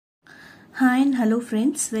Hi and hello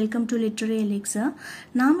friends, welcome to Literary Elixir.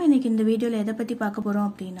 நாம் இன்னைக்கு இந்த வீடியோல எதை பத்தி பார்க்க போறோம்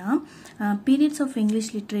அப்படினா periods of English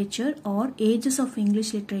literature or ages of English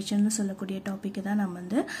literature னு சொல்லக்கூடிய டாபிக் தான் நாம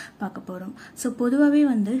வந்து பார்க்க போறோம். சோ பொதுவாவே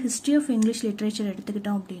வந்து history of English literature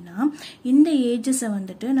எடுத்துக்கிட்டோம் அப்படினா இந்த ஏजेस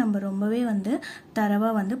வந்துட்டு நம்ம ரொம்பவே வந்து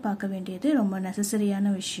தரவா வந்து பார்க்க வேண்டியது ரொம்ப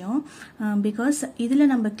நெசசரியான விஷயம். because இதுல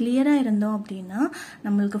நம்ம கிளியரா இருந்தோம் அப்படினா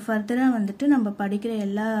நமக்கு ஃபர்தரா வந்துட்டு நம்ம படிக்கிற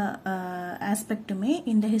எல்லா ஆஸ்பெக்ட்டுமே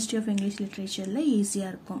இந்த history of English literature la easy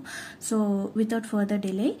இருக்கும். So without further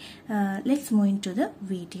delay, let's move into the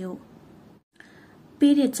video.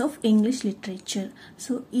 Periods of English literature.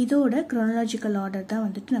 So இதோட chronological order தான்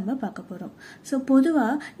வந்துட்டு நம்ம பார்க்க போறோம். So பொதுவா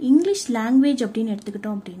English language அப்படின்னு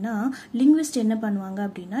எடுத்துக்கிட்டோம் அப்படின்னா linguist என்ன பண்ணுவாங்க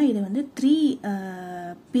அப்படின்னா இதை வந்து 3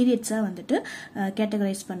 periods வந்துட்டு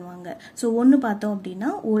categorize பண்ணுவாங்க. So ஒன்னு பார்த்தோம் அப்படின்னா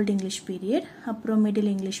Old English period, அப்புறம் Middle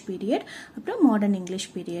English period, அப்புறம் Modern English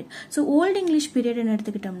period. So Old English period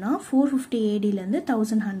எடுத்துக்கிட்டோம்னா 450 AD ல இருந்து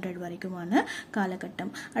 1100 வரைக்குமான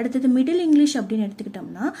காலகட்டம். அடுத்தது Middle English அப்படின்னு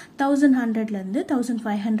எடுத்துக்கிட்டோம்னா 1100 ல இருந்து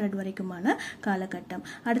 1500 வரைக்குமான காலகட்டம்.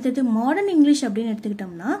 அடுத்தது மாடர்ன் இங்கிலீஷ் அப்படின்னு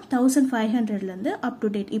எடுத்துக்கிட்டோம்னா 1500 ல இருந்து அப் டு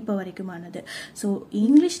டேட் இப்ப வரைக்குமானது. சோ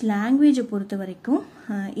இங்கிலீஷ் லாங்குவேஜை பொறுத்த வரைக்கும்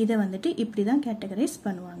இதை வந்துட்டு இப்படிதான் கேட்டகரைஸ்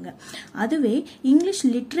பண்ணுவாங்க. அதுவே இங்கிலீஷ்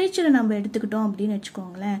லிட்ரேச்சரை நம்ம எடுத்துக்கிட்டோம் அப்படின்னு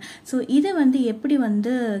வச்சுக்கோங்களேன். சோ இதை வந்து எப்படி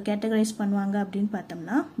வந்து கேட்டகரைஸ் பண்ணுவாங்க அப்படின்னு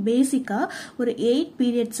பார்த்தோம்னா பேசிக்கா ஒரு 8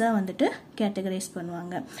 பீரியட்ஸா வந்துட்டு கேட்டகரைஸ்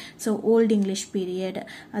பண்ணுவாங்க. சோ ஓல்ட் இங்கிலீஷ் பீரியட்,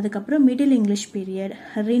 அதுக்கப்புறம் middle English period,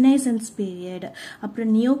 Renaissance period, அப்புறம்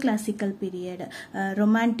neo classical period,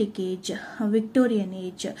 romantic age, Victorian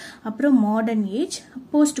age, அப்புறம் modern age,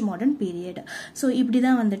 post modern period. So இப்படி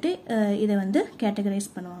தான் வந்துட்டு இதை வந்து கேட்டகரைஸ்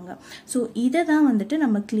பண்ணுவாங்க. ஸோ இதை தான் வந்துட்டு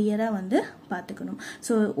நம்ம கிளியராக வந்து பார்த்துக்கணும்.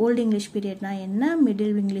 ஸோ ஓல்டு இங்கிலீஷ் பீரியட்னா என்ன,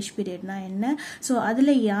 மிடில் இங்கிலீஷ் பீரியட்னா என்ன, ஸோ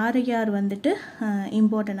அதில் யார் யார் வந்துட்டு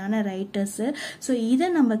இம்பார்ட்டண்டான ரைட்டர்ஸு, ஸோ இதை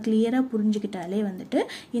நம்ம கிளியராக புரிஞ்சுக்கிட்டாலே வந்துட்டு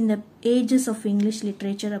இந்த ஏஜஸ் ஆஃப் இங்கிலீஷ்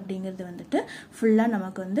லிட்ரேச்சர் அப்படிங்கிறது வந்துட்டு ஃபுல்லாக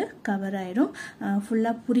நமக்கு வந்து கவர் ஆயிடும்,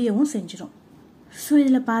 ஃபுல்லாக புரியவும் செஞ்சிடும். ஸோ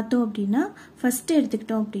இதில் பார்த்தோம் அப்படின்னா ஃபஸ்ட்டு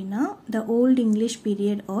எடுத்துக்கிட்டோம் அப்படின்னா the old English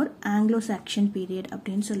period R Anglo Saxon period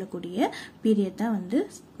அப்படின்னு சொல்லக்கூடிய பீரியட் தான் வந்து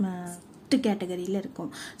கேட்டகரியில்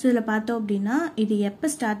இருக்கும். ஸோ இதில் பார்த்தோம் அப்படின்னா இது எப்போ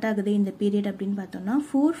ஸ்டார்ட் ஆகுது இந்த பீரியட் அப்படின்னு பார்த்தோம்னா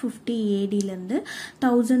 450 ADலேருந்து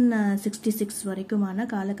 1066 வரைக்குமான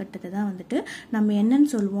காலகட்டத்தை தான் வந்துட்டு நம்ம என்னன்னு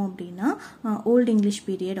சொல்லுவோம் அப்படின்னா old English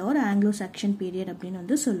period R Anglo Saxon period அப்படின்னு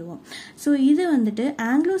வந்து சொல்லுவோம். ஸோ இது வந்துட்டு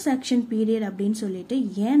ஆங்கிலோ சாக்சன் பீரியட் அப்படின்னு சொல்லிட்டு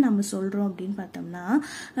ஏன் நம்ம சொல்கிறோம் அப்படின்னு பார்த்தோம்னா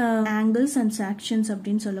ஆங்கிள்ஸ் அண்ட் சாக்சன்ஸ்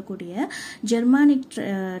அப்படின்னு சொல்லக்கூடிய ஜெர்மானிக்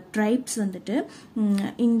ட்ரைப்ஸ் வந்துட்டு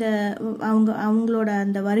இந்த அவங்களோட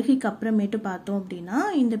அந்த வருகைக்கு அப்புறம் பார்த்தோம் அப்படின்னா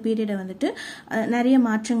இந்த பீரியடை வந்துட்டு நிறைய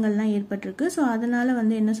மாற்றங்கள்லாம் ஏற்பட்டிருக்கு. ஸோ அதனால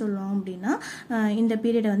வந்து என்ன சொல்லுவோம் அப்படின்னா இந்த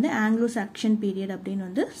பீரியடை வந்து ஆங்கிலோ சாக்சன் பீரியட் அப்படின்னு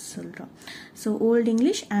வந்து சொல்றோம். So old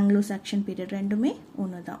English Anglo Saxon period ரெண்டுமே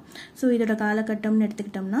ஒன்று தான். ஸோ இதோட காலகட்டம்னு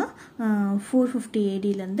எடுத்துக்கிட்டோம்னா 450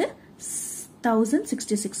 ADலேருந்து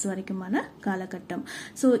 1066 வரைக்குமான காலகட்டம்.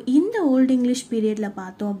 ஸோ இந்த ஓல்டு இங்கிலீஷ் பீரியட்ல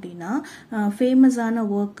பார்த்தோம் அப்படின்னா ஃபேமஸான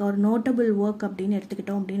ஒர்க் ஒரு நோட்டபிள் ஒர்க் அப்படின்னு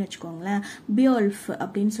எடுத்துக்கிட்டோம் அப்படின்னு வச்சுக்கோங்களேன், பியோல்ஃப்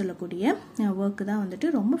அப்படின்னு சொல்லக்கூடிய ஒர்க் தான்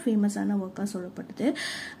வந்துட்டு ரொம்ப ஃபேமஸான ஒர்க்காக சொல்லப்படுது.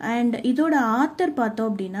 அண்ட் இதோட ஆத்தர்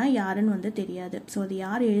பார்த்தோம் அப்படின்னா யாருன்னு வந்து தெரியாது. ஸோ அது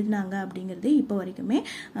யார் எழுதினாங்க அப்படிங்கிறது இப்போ வரைக்குமே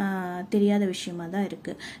தெரியாத விஷயமா தான்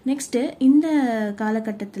இருக்கு. நெக்ஸ்ட் இந்த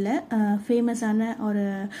காலகட்டத்தில் ஃபேமஸான ஒரு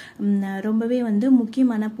ரொம்பவே வந்து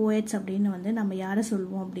முக்கியமான போயட்ஸ் அப்படின்னு வந்து நம்ம யாரை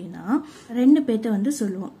சொல்லுவோம் அப்படின்னா 2 பேர்த்த வந்து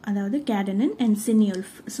சொல்லுவோம், அதாவது கேடனன் அண்ட்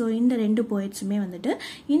சினியோல்ஃப். ஸோ இந்த 2 போயட்ஸுமே வந்துட்டு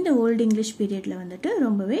இந்த ஓல்டு இங்கிலீஷ் பீரியட்ல வந்துட்டு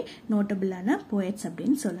ரொம்பவே நோட்டபிளான போயட்ஸ்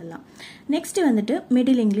அப்படின்னு சொல்லலாம். நெக்ஸ்ட் வந்துட்டு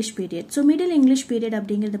middle English period. So middle English period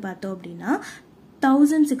அப்படிங்கிறது பார்த்தோம் அப்படின்னா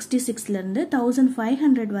 1066 இருந்து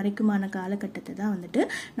 1500 வரைக்குமான காலகட்டத்தை தான் வந்துட்டு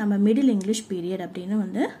நம்ம மிடில் இங்கிலீஷ் பீரியட் அப்படின்னு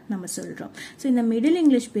வந்து நம்ம சொல்றோம். ஸோ இந்த மிடில்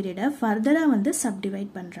இங்கிலீஷ் பீரியடை ஃபர்தரா வந்து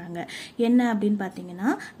சப்டிவைட் பண்றாங்க. என்ன அப்படின்னு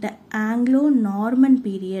பார்த்தீங்கன்னா த ஆங்கிலோ நார்மன்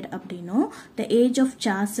பீரியட் அப்படின்னும் த ஏஜ் ஆஃப்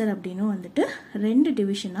சார்சர் அப்படின்னும் வந்துட்டு 2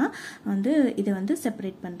 டிவிஷனா வந்து இதை வந்து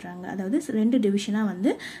செப்பரேட் பண்றாங்க, அதாவது 2 டிவிஷனா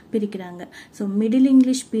வந்து பிரிக்கிறாங்க. ஸோ மிடில்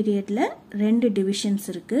இங்கிலீஷ் பீரியட்ல 2 டிவிஷன்ஸ்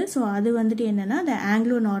இருக்கு. ஸோ அது வந்துட்டு என்னன்னா த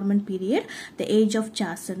Anglo Norman period, the age of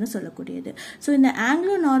சார்சர்னு சொல்லக்கூடியது. ஸோ இந்த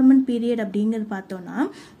ஆங்கிலோ நார்மன் பீரியட் அப்படிங்கிறது பார்த்தோம்னா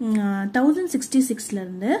 1066ல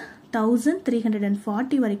இருந்து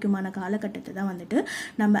 1340 வரைக்குமான காலகட்டத்தை தான் வந்துட்டு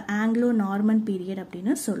நம்ம ஆங்கிலோ நார்மன் பீரியட்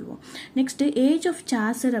அப்படின்னு சொல்லுவோம். நெக்ஸ்ட் ஏஜ் ஆஃப்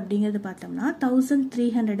சார்சர் அப்படிங்கிறது பார்த்தோம்னா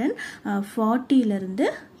 1340ல இருந்து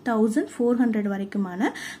 1400 வரைக்குமான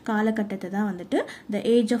காலகட்டத்தை தான் வந்துட்டு த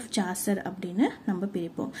ஏஜ் ஆஃப் சாசர் அப்படின்னு நம்ம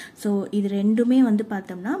பிரிப்போம். ஸோ இது ரெண்டுமே வந்து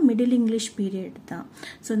பார்த்தோம்னா மிடில் இங்கிலீஷ் பீரியட் தான்.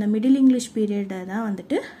 ஸோ இந்த மிடில் இங்கிலீஷ் பீரியடை தான்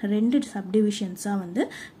வந்துட்டு 2 சப்டிவிஷன்ஸாக வந்து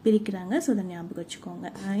பிரிக்கிறாங்க. ஸோ அதை ஞாபகம் வச்சுக்கோங்க.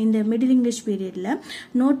 இந்த மிடில் இங்கிலீஷ் பீரியடில்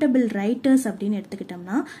நோட்டபிள் ரைட்டர்ஸ் அப்படின்னு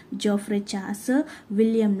எடுத்துக்கிட்டோம்னா ஜோஃப்ரே Chaucer,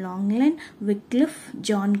 William லாங்லன், Wycliffe,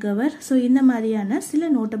 John cover, so இந்த மாதிரியான சில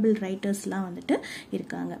நோட்டபிள் ரைட்டர்ஸ்லாம் வந்துட்டு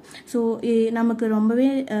இருக்காங்க. ஸோ நமக்கு ரொம்பவே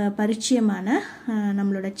பரிச்சயமான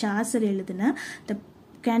நம்மளோட சாசர் எழுதின த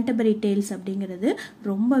கேண்டபரி டேல்ஸ் அப்படிங்கிறது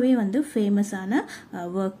ரொம்பவே வந்து ஃபேமஸான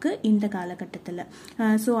ஒர்க்கு இந்த காலகட்டத்தில்.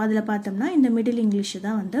 ஸோ அதில் பார்த்தோம்னா இந்த மிடில் இங்கிலீஷ்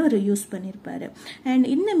தான் வந்து அவர் யூஸ் பண்ணியிருப்பார். அண்ட்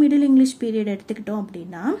இந்த மிடில் இங்கிலீஷ் பீரியட் எடுத்துக்கிட்டோம்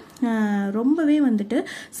அப்படின்னா ரொம்பவே வந்துட்டு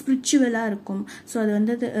ஸ்பிரிச்சுவலாக இருக்கும். ஸோ அது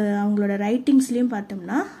வந்து அவங்களோட ரைட்டிங்ஸ்லேயும்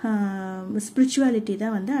பார்த்தோம்னா ஸ்பிரிச்சுவாலிட்டி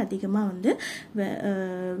தான் வந்து அதிகமாக வந்து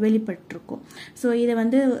வெளிப்பட்டிருக்கும். ஸோ இதை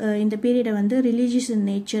வந்து இந்த பீரியடை வந்து ரிலீஜியஸ் இன்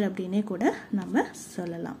நேச்சர் அப்படின்னே கூட நம்ம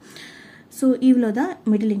சொல்லலாம். ஸோ இவ்வளோ தான்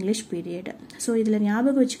மிடில் இங்கிலீஷ் பீரியட். ஸோ இதில்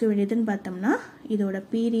ஞாபகம் வச்சுக்க வேண்டியதுன்னு பார்த்தோம்னா இதோட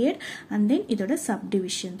பீரியட் அண்ட் தென் இதோட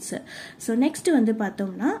சப்டிவிஷன்ஸு. ஸோ நெக்ஸ்ட் வந்து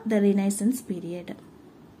பார்த்தோம்னா த ரினைசன்ஸ் பீரியட்.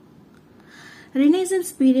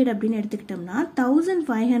 ரினைசன்ஸ் பீரியட் அப்படின்னு எடுத்துக்கிட்டோம்னா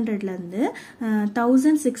 1500லேருந்து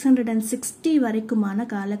 1660 வரைக்குமான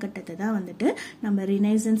காலகட்டத்தை தான் வந்துட்டு நம்ம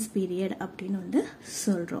ரினைசன்ஸ் பீரியட் அப்படின்னு வந்து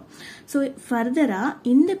சொல்கிறோம். ஸோ ஃபர்தராக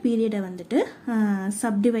இந்த பீரியடை வந்துட்டு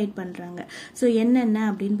சப்டிவைட் பண்ணுறாங்க. ஸோ என்னென்ன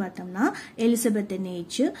அப்படின்னு பார்த்தோம்னா Elizabethan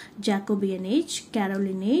age, Jacobian age,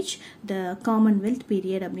 Caroline age, த காமன்வெல்த்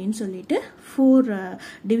பீரியட் அப்படின்னு சொல்லிட்டு 4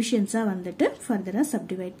 டிவிஷன்ஸாக வந்துட்டு ஃபர்தராக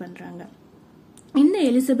சப்டிவைட் பண்ணுறாங்க. இந்த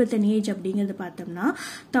எலிசபெத்தன் ஏஜ் அப்படிங்கிறது பார்த்தோம்னா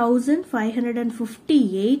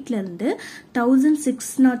 1558லேருந்து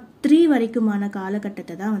 1603 வரைக்குமான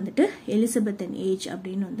காலகட்டத்தை தான் வந்துட்டு எலிசபெத்தன் ஏஜ்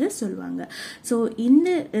அப்படின்னு வந்து சொல்லுவாங்க. ஸோ இந்த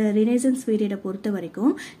ரினைசன்ஸ் பீரியடை பொறுத்த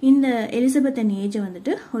வரைக்கும் இந்த எலிசபெத்தன் ஏஜை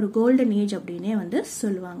வந்துட்டு ஒரு கோல்டன் ஏஜ் அப்படின்னே வந்து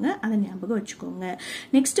சொல்லுவாங்க. அதை ஞாபகம் வச்சுக்கோங்க.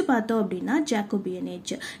 நெக்ஸ்ட் பார்த்தோம் அப்படின்னா ஜாக்கோபியன்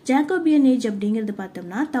ஏஜ். ஜாக்கோபியன் ஏஜ் அப்படிங்கிறது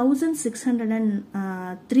பார்த்தோம்னா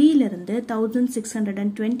 1603லேருந்து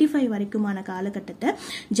 1625 வரைக்குமான காலகட்டத்தை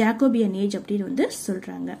ஜாக்கோபியன் ஏஜ் அப்படின்னு வந்து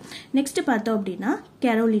சொல்றாங்க. நெக்ஸ்ட் பார்த்தோம் அப்படின்னா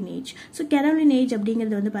Caroline age. So Caroline age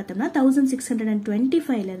அப்படிங்கிறது வந்து பார்த்தோம்னா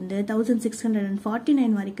 1625லேருந்து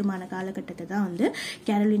 1649 வரைக்குமான காலகட்டத்தை தான் வந்து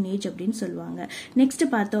கேரோலின் ஏஜ் அப்படின்னு சொல்லுவாங்க. நெக்ஸ்ட்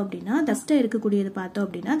பார்த்தோம் அப்படின்னா தஸ்டா இருக்கக்கூடியது பார்த்தோம்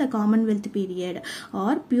அப்படின்னா த காமன்வெல்த் பீரியட்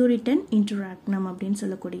ஆர் பியூரிட்டன் இன்டராக்னம் அப்படின்னு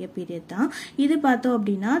சொல்லக்கூடிய பீரியட் தான். இது பார்த்தோம்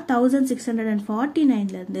அப்படின்னா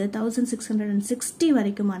 1649லேருந்து 1660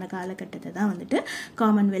 வரைக்குமான காலகட்டத்தை தான் வந்துட்டு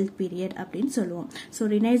காமன்வெல்த் பீரியட் அப்படின்னு சொல்லுவோம். ஸோ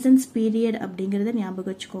ரினைசன்ஸ் பீரியட் அப்படிங்கிறத ஞாபகம்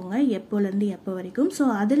வச்சுக்கோங்க, எப்போலேருந்து எப்போ வரைக்கும். ஸோ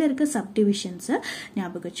அதில் இருக்க சப்டிவிஷன்ஸை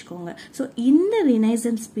ஞாபகம் வச்சுக்கோங்க. ஸோ இந்த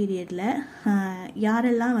ரினைசன்ஸ் பீரியடில்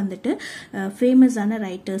யாரெல்லாம் வந்துட்டு ஃபேமஸான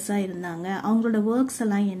ரைட்டர்ஸாக இருந்தாங்க, அவங்களோட ஒர்க்ஸ்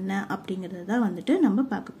எல்லாம் என்ன அப்படிங்கிறத தான் வந்துட்டு நம்ம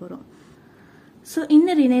பார்க்க போகிறோம். ஸோ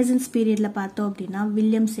இந்த ரினைசன்ஸ் பீரியடில் பார்த்தோம் அப்படின்னா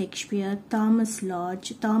William Shakespeare, Thomas lodge,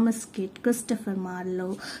 Thomas kit, Christopher Marlowe,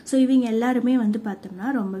 so இவங்க எல்லாருமே வந்து பார்த்தோம்னா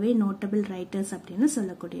ரொம்பவே நோட்டபிள் ரைட்டர்ஸ் அப்படின்னு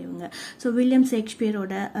சொல்லக்கூடியவங்க. ஸோ வில்லியம்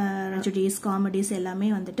ஷேக்ஸ்பியரோட ட்ராஜடிஸ், காமெடிஸ் எல்லாமே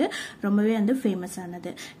வந்துட்டு ரொம்பவே வந்து ஃபேமஸ்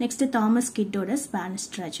ஆனது. Next Thomas கிட்டோட Spanish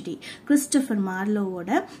tragedy, Christopher மார்லோவோட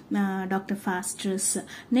doctor Faustus.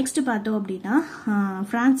 Next பார்த்தோம் அப்படின்னா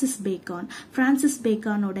பிரான்சிஸ்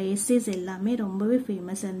பேக்கானோட எஸ்ஸேஸ் எல்லாமே ரொம்பவே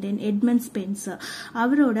famous. And then Edmund Spencer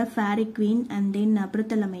அவரோட fairy queen and then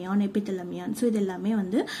பிரித்தலமையான், எபித்தலமையான், so இது எல்லாமே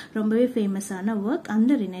வந்து ரொம்பவே ஃபேமஸான ஒர்க்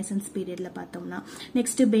அந்த ரினைசன்ஸ் பீரியட்ல பார்த்தோம்னா.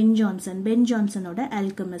 Next pen ஜான்சனோட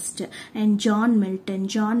alchemist and John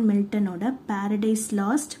மில்டனோட Paradise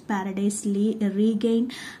last, Paradise regain,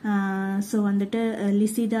 so வந்துட்டு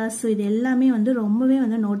லிசிதாஸ், ஸோ இது எல்லாமே வந்து ரொம்பவே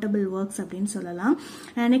வந்து நோட்டபிள் ஒர்க்ஸ் அப்படின்னு சொல்லலாம்.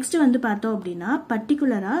 நெக்ஸ்ட் வந்து பார்த்தோம் அப்படின்னா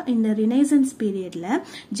பர்டிகுலரா இந்த ரினைசன்ஸ் பீரியட்ல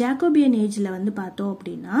ஜாக்கோபியன் ஏஜ்ல வந்து பார்த்தோம்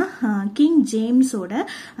அப்படின்னா கிங் ஜேம்ஸோட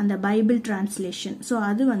அந்த பைபிள் டிரான்ஸ்லேஷன், ஸோ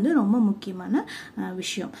அது வந்து ரொம்ப முக்கியமான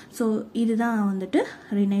விஷயம். ஸோ இதுதான் வந்துட்டு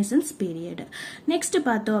ரினைசன்ஸ் பீரியட். நெக்ஸ்ட்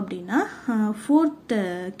பார்த்தோம் அப்படின்னா 4th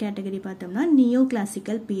கேட்டகரி பார்த்தோம்னா நியோ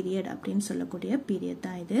கிளாசிக்கல் பீரியட் அப்படின்னு சொல்லக்கூடிய பீரியட்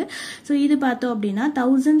தான் இது. ஸோ இது பார்த்தோம் அப்படின்னா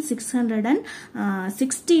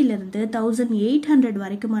 1660லேருந்து 1800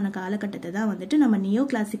 வரைக்குமான காலகட்டத்தை தான் வந்துட்டு நம்ம நியோ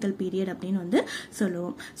கிளாசிக்கல் பீரியட் அப்படின்னு வந்து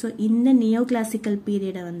சொல்லுவோம். ஸோ இந்த நியோ கிளாசிக்கல்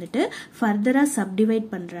பீரியடை வந்துட்டு ஃபர்தரா சப்டிவைட்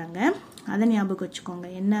பண்றாங்க. அதை ஞாபகம் வச்சுக்கோங்க.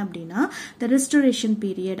 என்ன அப்படின்னா த ரெஸ்டோரேஷன்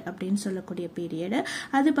பீரியட் அப்படின்னு சொல்லக்கூடிய பீரியட்.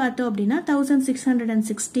 அது பார்த்தோம் அப்படின்னா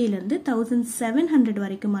 1660லேருந்து 1700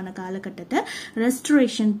 வரைக்குமான காலகட்டத்தை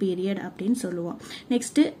ரெஸ்டோரேஷன் பீரியட் அப்படின்னு சொல்லுவோம்.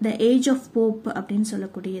 Next the age of Pope அப்படின்னு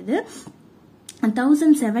சொல்லக்கூடியது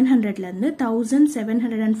 1700லேருந்து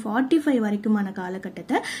 1745 வரைக்குமான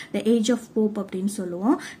காலகட்டத்தை the age of Pope அப்படின்னு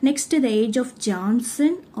சொல்லுவோம். Next the age of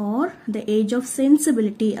Johnson or the age of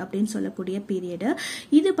sensibility அப்படின்னு சொல்லக்கூடிய பீரியட்.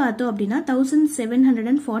 இது பார்த்தோம் அப்படின்னா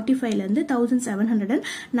 1745லேருந்து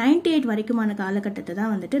 1798 வரைக்குமான காலகட்டத்தை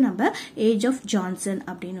தான் வந்துட்டு நம்ம ஏஜ் ஆஃப் ஜான்சன்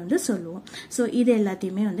அப்படின்னு வந்து சொல்லுவோம். ஸோ இது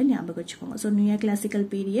எல்லாத்தையுமே வந்து ஞாபகம் வச்சுக்கோங்க. ஸோ நியூ கிளாசிக்கல்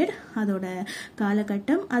பீரியட், அதோட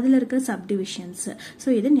காலகட்டம், அதில் இருக்கிற சப்டிவிஷன்ஸ், ஸோ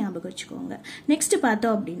இது ஞாபகம் வச்சுக்கோங்க. நெக்ஸ்ட்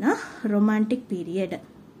பார்த்தோம் அப்படின்னா ரொமான்டிக் பீரியட்.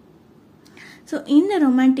 ஸோ இந்த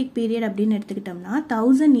ரொமான்டிக் பீரியட் அப்படின்னு எடுத்துக்கிட்டோம்னா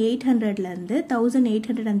 1800லேருந்து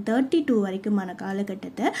 1832 வரைக்குமான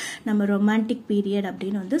காலகட்டத்தை நம்ம ரொமான்டிக் பீரியட்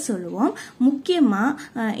அப்படின்னு வந்து சொல்லுவோம்.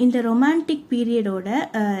 முக்கியமாக இந்த ரொமான்டிக் பீரியடோட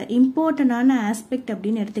இம்பார்ட்டண்டான ஆஸ்பெக்ட்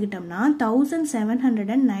அப்படின்னு எடுத்துக்கிட்டோம்னா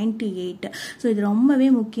 1798. ஸோ இது ரொம்பவே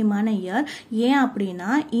முக்கியமான இயர். ஏன் அப்படின்னா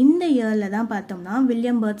இந்த இயரில் தான் பார்த்தோம்னா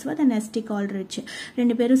வில்லியம் பர்ட்ஸ்வர்த் அண்ட் எஸ்டி கால்ட்ரிட்ஜ்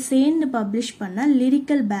ரெண்டு பேரும் சேர்ந்து பப்ளிஷ் பண்ண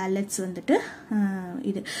லிரிக்கல் பேலட்ஸ் வந்துட்டு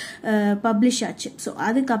இது பப்ளிஷ் ஆச்சு. ஸோ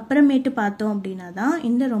அதுக்கப்புறமேட்டு பார்த்தோம் அப்படின்னா தான்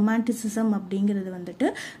இந்த ரொமான்டிசிசம் அப்படிங்கிறது வந்துட்டு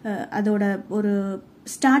அதோட ஒரு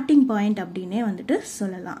ஸ்டார்டிங் பாயிண்ட் அப்படின்னே வந்துட்டு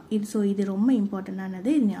சொல்லலாம். இது ரொம்ப இம்பார்ட்டண்டானது,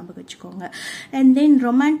 இது ஞாபகம் வச்சுக்கோங்க. அண்ட் தென்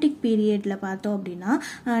ரொமான்டிக் பீரியட்ல பார்த்தோம் அப்படின்னா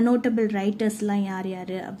நோட்டபிள் ரைட்டர்ஸ்லாம் யார்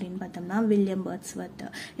யார் அப்படின்னு பார்த்தோம்னா William பர்ட்ஸ்வர்த்,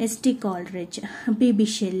 ST கால்ட்ரிட்ஜ், BP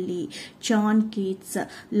Shelley, John Keats,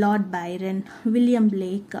 Lord Byrne, William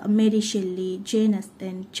Blake, மேரி Shelley, Jane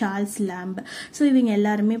Aston, Charles lamp. So இவங்க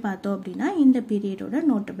எல்லாருமே பார்த்தோம் அப்படின்னா இந்த பீரியடோட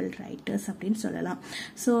நோட்டபிள் ரைட்டர்ஸ் அப்படின்னு சொல்லலாம்.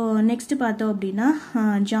 ஸோ நெக்ஸ்ட் பார்த்தோம் அப்படின்னா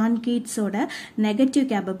ஜான் கீட்ஸோட நெகட்டிவ்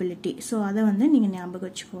கேப்பபிலிட்டி, ஸோ அதை வந்து நீங்கள் ஞாபகம்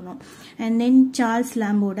வச்சுக்கணும். And then Charles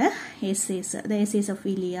லேம்போட essays, the essays of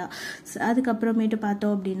இலியா. அதுக்கப்புறமேட்டு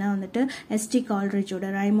பார்த்தோம் அப்படின்னா வந்துட்டு ST கால்ட்ரிட்ஜோட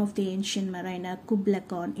rhyme of the ancient Mariner, குப்லா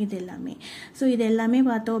Khan, இது எல்லாமே. ஸோ இது எல்லாமே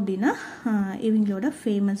பார்த்தோம் அப்படின்னா இவங்களோட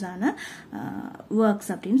ஃபேமஸான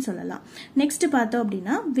ஒர்க்ஸ் அப்படின்னு சொல்லலாம். நெக்ஸ்ட் பார்த்தோம்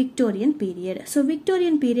அப்படின்னா Victorian period. So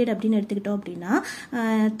Victorian period அப்படின்னு எடுத்துக்கிட்டோம் அப்படின்னா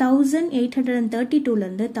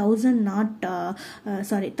 1832லேருந்து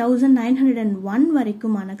 1901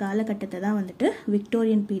 வரைக்குமான காலகட்டத்தை தான் வந்துட்டு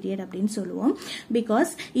விக்டோரியன் பீரியட் அப்படின்னு சொல்லுவோம்.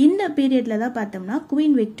 பிகாஸ் இந்த பீரியட்ல தான் பார்த்தோம்னா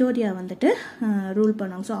குவீன் விக்டோரியா வந்துட்டு ரூல்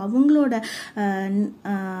பண்ணாங்க. ஸோ அவங்களோட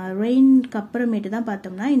ரெயின்க்கு அப்புறமேட்டு தான்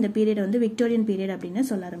பார்த்தோம்னா இந்த பீரியட் வந்து விக்டோரியன் பீரியட் அப்படின்னு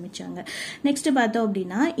சொல்ல ஆரம்பிச்சாங்க. நெக்ஸ்ட் பார்த்தோம்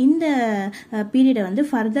அப்படின்னா இந்த பீரியடை வந்து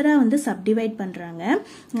ஃபர்தரா வந்து சப்டிவைட் பண்றாங்க.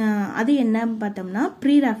 அது என்ன பார்த்தோம்னா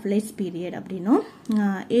ப்ரீ ராஃபலைட்ஸ் பீரியட் அப்படின்னும்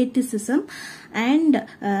ஏத்திசிசம் அண்ட்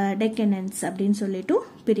டெக்கனன்ஸ் அப்படின்னு சொல்லிட்டு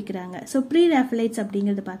பிரிக்கிறாங்க. ஸோ ப்ரீ ராஃபலைட்ஸ்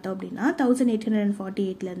அப்படிங்கிறது பார்த்தோம் அப்படின்னா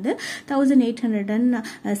 1848லேருந்து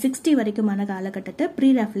 1860 வரைக்குமான காலகட்டத்தை ப்ரீ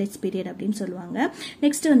ராஃபலைட்ஸ் பீரியட் அப்படின்னு சொல்லுவாங்க.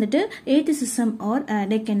 நெக்ஸ்ட் வந்துட்டு ஏத்திசிசம் ஆர்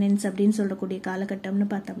டெக்கனன்ஸ் அப்படின்னு சொல்லக்கூடிய காலகட்டம்னு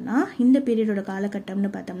பார்த்தோம்னா இந்த பீரியடோட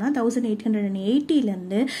காலகட்டம்னு பார்த்தோம்னா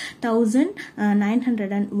 1880லேருந்து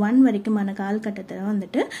 1901 வரைக்குமான காலகட்டத்தை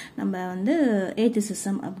வந்துட்டு நம்ம வந்து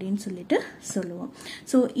ஏத்திசிசம் அப்படின்னு சொல்லிட்டு சொல்லுவோம்.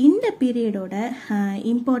 ஸோ இந்த பீரியடோட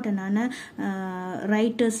இம்பார்ட்டண்டான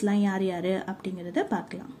ரைட்டர்ஸ்லாம் யார் யார் அப்படிங்கிறத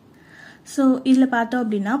பார்க்கலாம். ஸோ இதில் பார்த்தோம்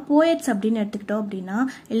அப்படின்னா போயட்ஸ் அப்படின்னு எடுத்துக்கிட்டோம் அப்படின்னா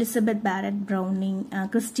Elizabeth farad browning,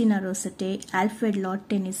 Christina ரோசட்டே, Alfred Lord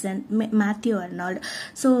Denison, Matthew Arnold.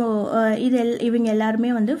 So இவங்க எல்லாருமே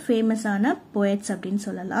வந்து ஃபேமஸான போயட்ஸ் அப்படின்னு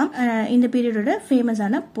சொல்லலாம். இந்த பீரியடோட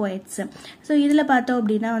ஃபேமஸான போயட்ஸ். ஸோ இதில் பார்த்தோம்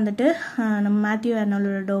அப்படின்னா வந்துட்டு நம்ம மேத்யூ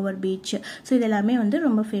அர்னால்டோட டோவர் பீச், ஸோ இது எல்லாமே வந்து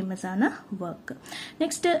ரொம்ப ஃபேமஸான ஒர்க்.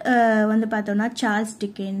 நெக்ஸ்ட் வந்து பார்த்தோம்னா Charles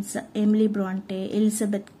Dickens, Emily பிரான்டே,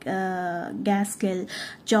 Elizabeth கேஸ்கெல்,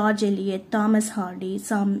 George Eliot, Thomas Hardy,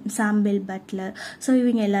 சாம்பெல் Buttler. So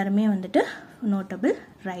இவங்க எல்லாருமே வந்துட்டு நோட்டபிள்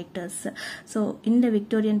ரைட்டர்ஸ். ஸோ இந்த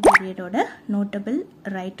விக்டோரியன் பீரியடோட நோட்டபிள்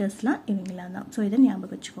ரைட்டர்ஸ்லாம் இவங்களாம் தான். ஸோ இதை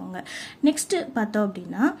ஞாபகம் வச்சுக்கோங்க. நெக்ஸ்ட் பார்த்தோம்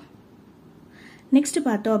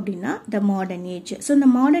அப்படின்னா த மாடர்ன் ஏஜ். ஸோ இந்த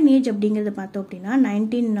மாடர்ன் ஏஜ் அப்படிங்கிறத பார்த்தோம் அப்படின்னா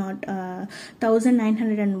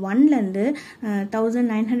 1901லேருந்து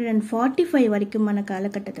 1945 வரைக்குமான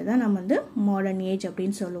காலகட்டத்தை தான் நம்ம வந்து மாடர்ன் ஏஜ்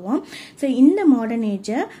அப்படின்னு சொல்லுவோம். ஸோ இந்த மாடர்ன்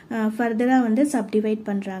ஏஜை ஃபர்தராக வந்து சப்டிவைட்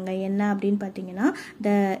பண்ணுறாங்க. என்ன அப்படின்னு பார்த்தீங்கன்னா த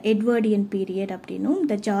எட்வர்டியன் பீரியட் அப்படின்னும்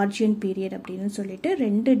த ஜார்ஜியன் பீரியட் அப்படின்னு சொல்லிட்டு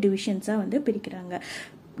 2 டிவிஷன்ஸாக வந்து பிரிக்கிறாங்க.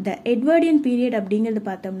 த எட்வர்டியன் பீரியட் அப்படிங்கிறது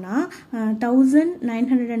பார்த்தோம்னா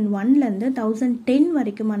 1901லேருந்து 1010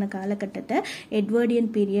 வரைக்குமான காலகட்டத்தை எட்வர்டியன்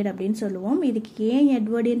பீரியட் அப்படின்னு சொல்லுவோம். இதுக்கு ஏன்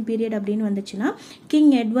எட்வர்டியன் பீரியட் அப்படின்னு வந்துச்சுன்னா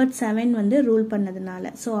கிங் எட்வர்ட் 7 வந்து ரூல் பண்ணதுனால.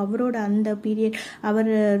 ஸோ அவரோட அந்த பீரியட்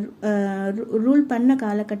அவர் ரூல் பண்ண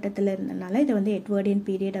காலகட்டத்தில் இருந்தனால இதை வந்து எட்வர்டியன்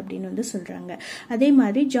பீரியட் அப்படின்னு வந்து சொல்கிறாங்க. அதே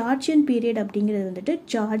மாதிரி ஜார்ஜியன் பீரியட் அப்படிங்கிறது வந்துட்டு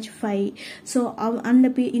ஜார்ஜ் 5. ஸோ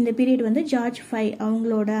இந்த பீரியட் வந்து ஜார்ஜ் 5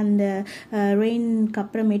 அவங்களோட அந்த ரெயின்க்கு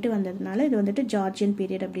அப்புறம் அதுக்கப்புறமேட்டு வந்ததுனால இது வந்துட்டு ஜார்ஜியன்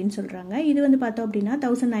பீரியட் அப்படின்னு சொல்கிறாங்க. இது வந்து பார்த்தோம் அப்படின்னா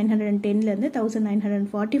 1910லேருந்து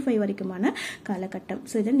 1945 வரைக்குமான காலகட்டம்.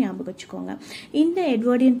 ஸோ இதை ஞாபகம் வச்சுக்கோங்க. இந்த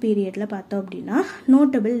எட்வர்டியன் பீரியடில் பார்த்தோம் அப்படின்னா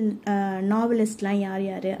நோட்டபிள் நாவலிஸ்ட்லாம் யார்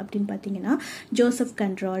யார் அப்படின்னு பார்த்தீங்கன்னா ஜோசப்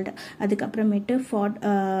கன்ரால்ட், அதுக்கப்புறமேட்டு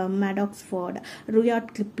மேடாக்ஸ் ஃபார்ட்,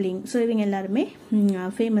 ருயார்ட் கிப்ளிங். ஸோ இவங்க எல்லாருமே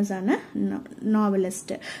ஃபேமஸான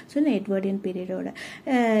நாவலிஸ்ட். ஸோ இந்த எட்வர்டியன் பீரியடோட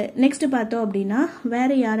நெக்ஸ்ட் பார்த்தோம் அப்படின்னா வேற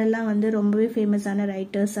யாரெல்லாம் வந்து ரொம்பவே ஃபேமஸான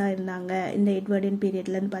ரைட்டர்ஸாக இருந்தாங்க இந்த எட்வர்டியன்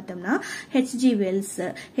பீரியட்லன்னு பார்த்தோம்னா ஹெச்ஜி வெல்ஸ்,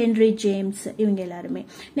 ஹென்ரி ஜேம்ஸ், இவங்க எல்லாருமே.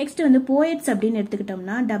 நெக்ஸ்ட் வந்து போயட்ஸ் அப்படின்னு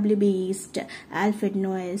எடுத்துக்கிட்டோம்னா டபிள்யூபி ஈஸ்ட், ஆல்ஃபிரட்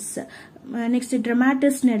நோயஸ். நெக்ஸ்ட்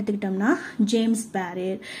ட்ராமாட்டிஸ்ட்னு எடுத்துக்கிட்டோம்னா James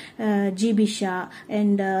barrier, GB Shah.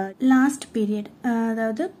 And last period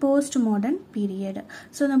அதாவது போஸ்ட் மாடர்ன் பீரியட்.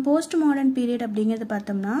 ஸோ இந்த போஸ்ட் மாடர்ன் பீரியட் அப்படிங்கிறது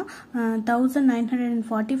பார்த்தோம்னா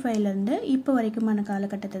 1945லேருந்து இப்போ வரைக்குமான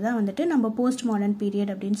காலகட்டத்தை தான் வந்துட்டு நம்ம போஸ்ட் மாடர்ன்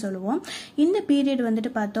பீரியட் அப்படின்னு சொல்லுவோம். இந்த பீரியட்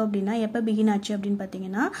வந்துட்டு பார்த்தோம் அப்படின்னா எப்போ பிகின் ஆச்சு அப்படின்னு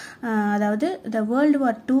பார்த்தீங்கன்னா அதாவது இந்த வேர்ல்டு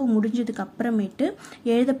வார் 2 முடிஞ்சதுக்கு அப்புறமேட்டு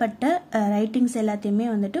எழுதப்பட்ட ரைட்டிங்ஸ் எல்லாத்தையுமே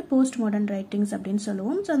வந்துட்டு போஸ்ட் மாடர்ன் ரைட்டிங்ஸ் அப்படின்னு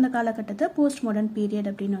சொல்லுவோம். ஸோ அந்த காலகட்டத்தை போஸ்ட் மாடர்ன் பீரியட்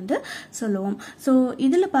அப்படின்னு வந்து சொல்லுவோம். ஸோ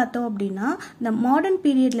இதில் பார்த்தோம் அப்படின்னா இந்த மாடர்ன்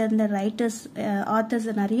பீரியட்ல இருந்த ரைட்டர்ஸ் ஆத்தர்ஸ்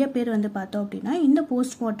நிறைய பேர் வந்து பார்த்தோம் அப்படின்னா இந்த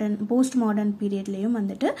போஸ்ட் மாடர்ன் பீரியட்லையும்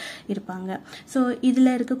வந்துட்டு இருப்பாங்க. ஸோ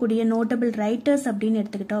இதில் இருக்கக்கூடிய நோட்டபிள் ரைட்டர்ஸ் அப்படின்னு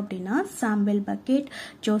எடுத்துக்கிட்டோம் அப்படின்னா சாம்பல் bucket,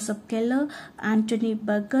 Joseph Keller, Antony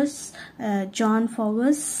பர்கஸ், John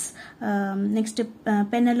ஃபாவஸ், next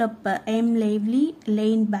பெனலப் M Lavely,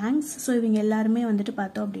 lane banks. So இவங்க எல்லாருமே வந்துட்டு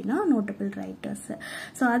பார்த்தோம் அப்படின்னா நோட்டபிள் ரைட்டர்ஸ்.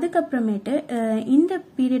 ஸோ அதுக்கப்புறமேட்டு இந்த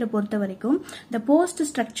பீரியடை பொறுத்த வரைக்கும் இந்த post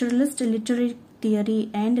structuralist literary theory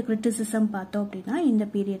and criticism பார்த்தோம் அப்படின்னா இந்த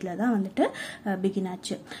பீரியட்ல தான் வந்துட்டு பிகின்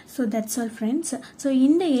ஆச்சு. So that's all friends. So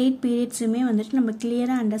இந்த 8 பீரியட்ஸுமே வந்துட்டு நம்ம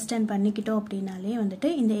கிளியராக அண்டர்ஸ்டாண்ட் பண்ணிக்கிட்டோம் அப்படின்னாலே வந்துட்டு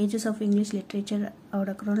இந்த ஏஜஸ் ஆஃப் இங்கிலீஷ்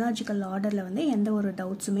லிட்ரேச்சரோட குரோனாலஜிக்கல் ஆர்டரில் வந்து எந்த ஒரு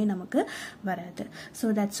டவுட்ஸுமே நமக்கு வராது. So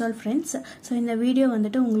that's all friends. So இந்த வீடியோ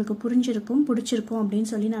வந்துட்டு உங்களுக்கு பிடிச்சிருக்கும்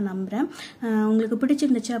அப்படின்னு சொல்லி நான் நம்புகிறேன். உங்களுக்கு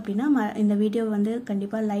பிடிச்சிருந்துச்சு அப்படின்னா இந்த வீடியோ வந்து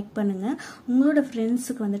கண்டிப்பாக லைக் பண்ணுங்கள், உங்களோட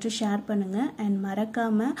ஃப்ரெண்ட்ஸுக்கு வந்துட்டு ஷேர் பண்ணுங்கள். அண்ட்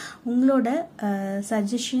மறக்காமல் உங்களோட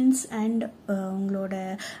சஜஷன்ஸ் அண்ட் உங்களோட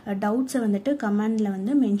டவுட்ஸை வந்துட்டு கமெண்டில்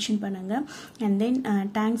வந்து மென்ஷன் பண்ணுங்கள். அண்ட் தென்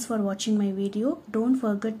தேங்க்ஸ் ஃபார் வாட்சிங் my video. Don't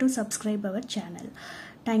forget to subscribe our channel.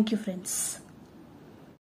 Thank you friends.